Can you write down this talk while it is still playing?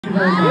you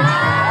very much.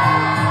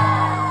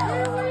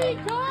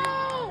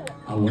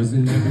 I was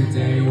an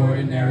everyday,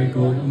 ordinary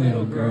golden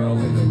little girl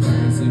in the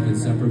land, sleeping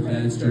separate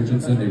beds, church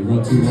and Sunday,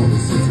 wrote to older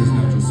sisters,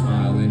 natural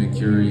smile and a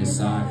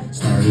curious eye.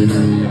 Started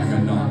early, I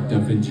got knocked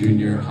up in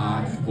junior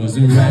high.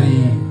 Wasn't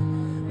ready,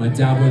 my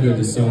dad would have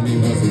disowned me,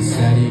 wasn't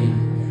steady.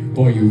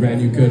 Boy, you ran,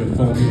 you could have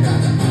phoned me,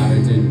 had to hide, I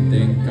didn't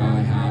think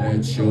I had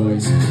a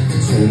choice.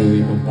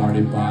 Totally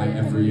bombarded by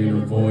every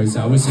inner voice.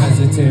 I was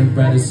hesitant,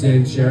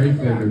 reticent, cherry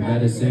flavored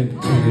medicine,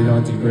 hated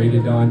on,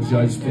 degraded on,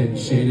 judged, fit,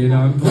 shaded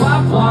on,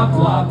 blah, blah,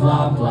 blah,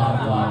 blah,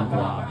 blah, blah,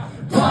 blah,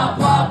 blah,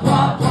 blah,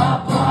 blah,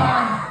 blah,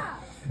 blah.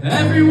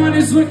 Everyone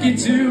is looking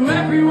to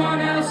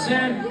everyone else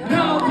and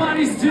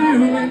nobody's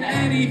doing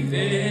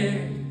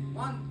anything.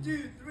 1,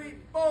 2, 3,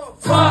 4.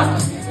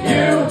 Fuck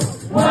you,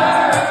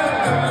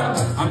 world.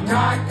 I'm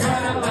not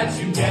gonna let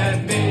you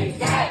get me.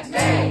 Get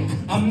me.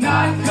 I'm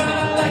not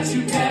gonna let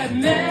you get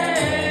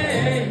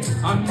me.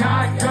 I'm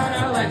not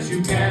gonna let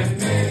you get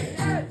me.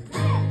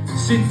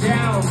 Sit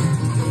down,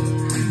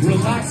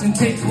 relax and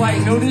take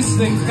flight. Notice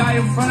the guy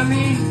in front of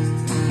me,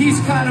 he's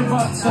kind of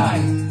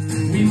uptight.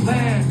 We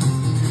land,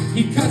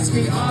 he cuts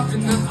me off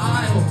in the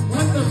aisle.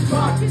 What the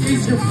fuck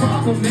is your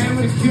problem, man?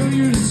 Would it kill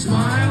you to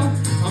smile?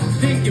 I'm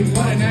thinking,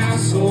 what an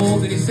asshole.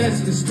 Then he says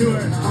to the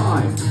steward,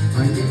 Hi,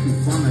 I need to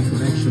find my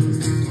connection.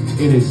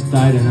 it is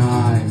tight and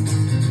I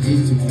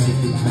need to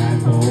make it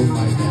back home.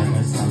 My dad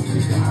has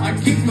something to die.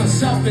 I kicked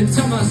myself and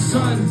tell my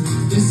son,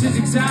 this is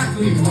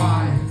exactly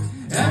why.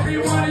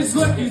 Everyone is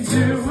looking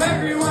to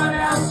everyone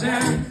else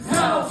and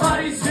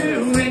nobody's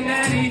doing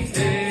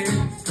anything.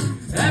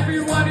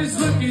 Everyone is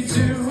looking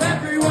to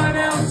everyone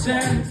else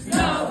and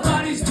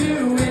nobody's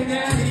doing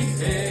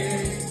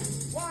anything.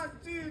 1,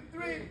 2,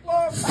 3,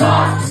 4.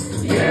 Fuck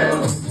you,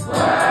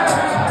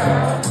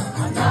 world.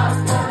 I'm not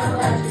gonna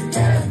let you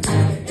get me.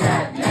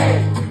 Get me.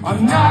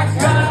 I'm not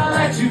gonna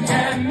let you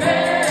get me.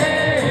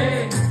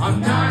 I'm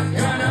not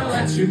gonna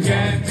let you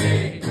get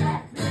me.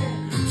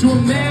 To a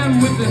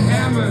man with a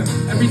hammer,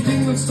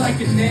 everything looks like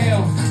a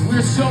nail.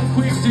 We're so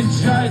quick to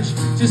judge,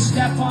 to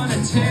step on a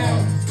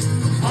tail.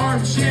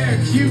 Armchair,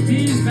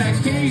 QPs, that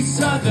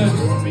case of the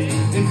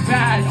in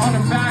fat, on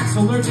our backs,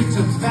 allergic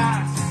to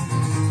fat.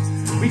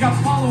 We got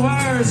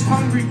followers,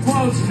 hungry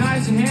quotes,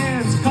 knives in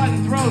hands,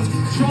 cutting throats,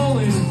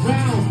 trolling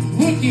around,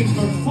 looking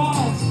for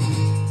faults.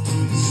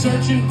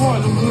 Searching for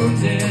the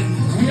wounded,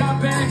 we are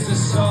bags of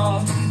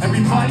salt.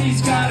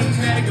 Everybody's got a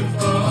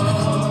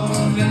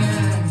megaphone,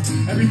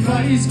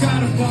 everybody's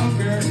got a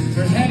bunker.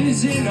 Their head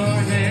is in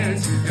our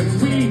hands,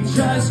 and we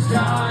just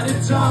got a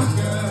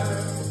dunker.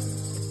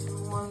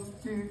 1,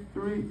 2,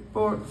 3,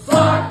 4.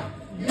 Fuck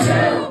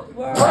you,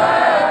 world.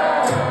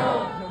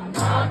 I'm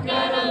not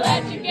gonna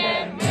let you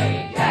get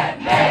me. Get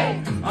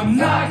me. I'm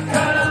not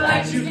gonna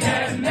let you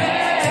get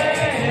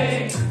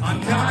me. I'm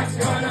not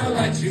gonna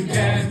let you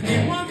get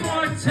me. One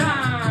more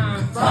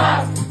time.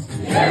 Fuck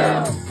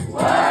you,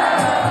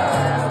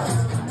 world.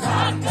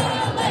 I'm not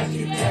gonna let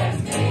you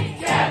get me.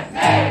 Get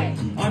me.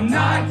 I'm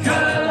not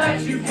gonna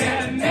let you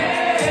get me.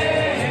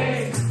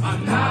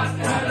 I'm not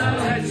gonna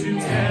let you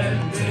get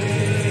me.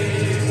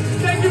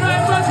 Thank you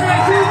very much, Ray.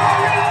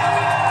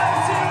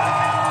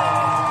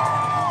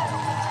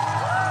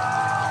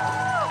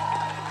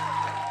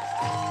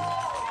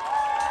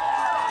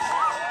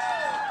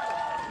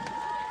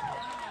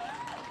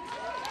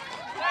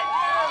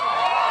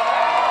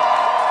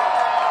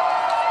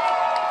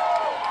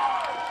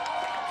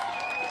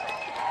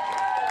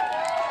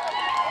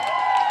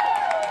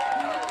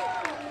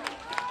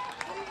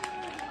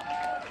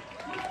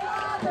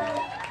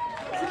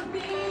 To be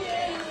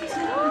into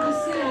the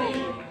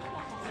city,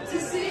 to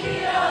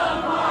see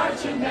a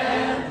marching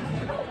band.